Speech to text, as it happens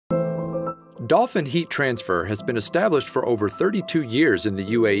Dolphin Heat Transfer has been established for over 32 years in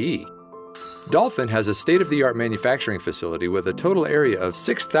the UAE. Dolphin has a state-of-the-art manufacturing facility with a total area of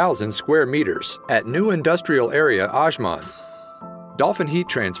 6,000 square meters at New Industrial Area Ajman. Dolphin Heat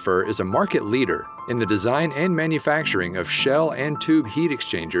Transfer is a market leader in the design and manufacturing of shell and tube heat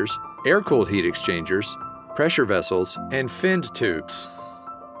exchangers, air-cooled heat exchangers, pressure vessels, and finned tubes.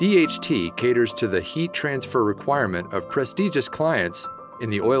 DHT caters to the heat transfer requirement of prestigious clients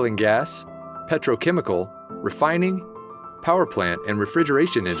in the oil and gas, petrochemical, refining, power plant, and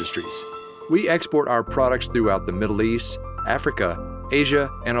refrigeration industries. We export our products throughout the Middle East, Africa, Asia,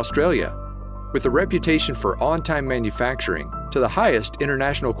 and Australia, with a reputation for on-time manufacturing to the highest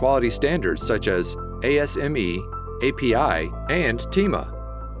international quality standards such as ASME, API, and TEMA.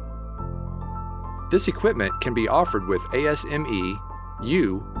 This equipment can be offered with ASME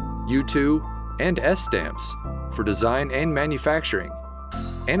U, U2, and S stamps for design and manufacturing,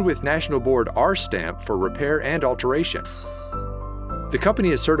 and with National Board R stamp for repair and alteration. The company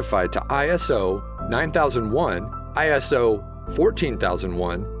is certified to ISO 9001, ISO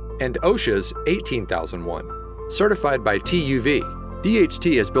 14001, and OSHA's 18001, certified by TUV.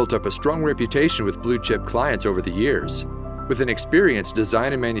 DHT has built up a strong reputation with blue-chip clients over the years, with an experienced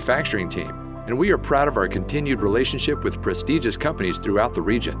design and manufacturing team, and we are proud of our continued relationship with prestigious companies throughout the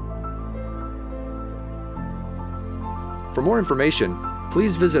region. For more information,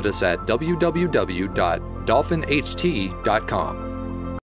 please visit us at www.dolphinht.com.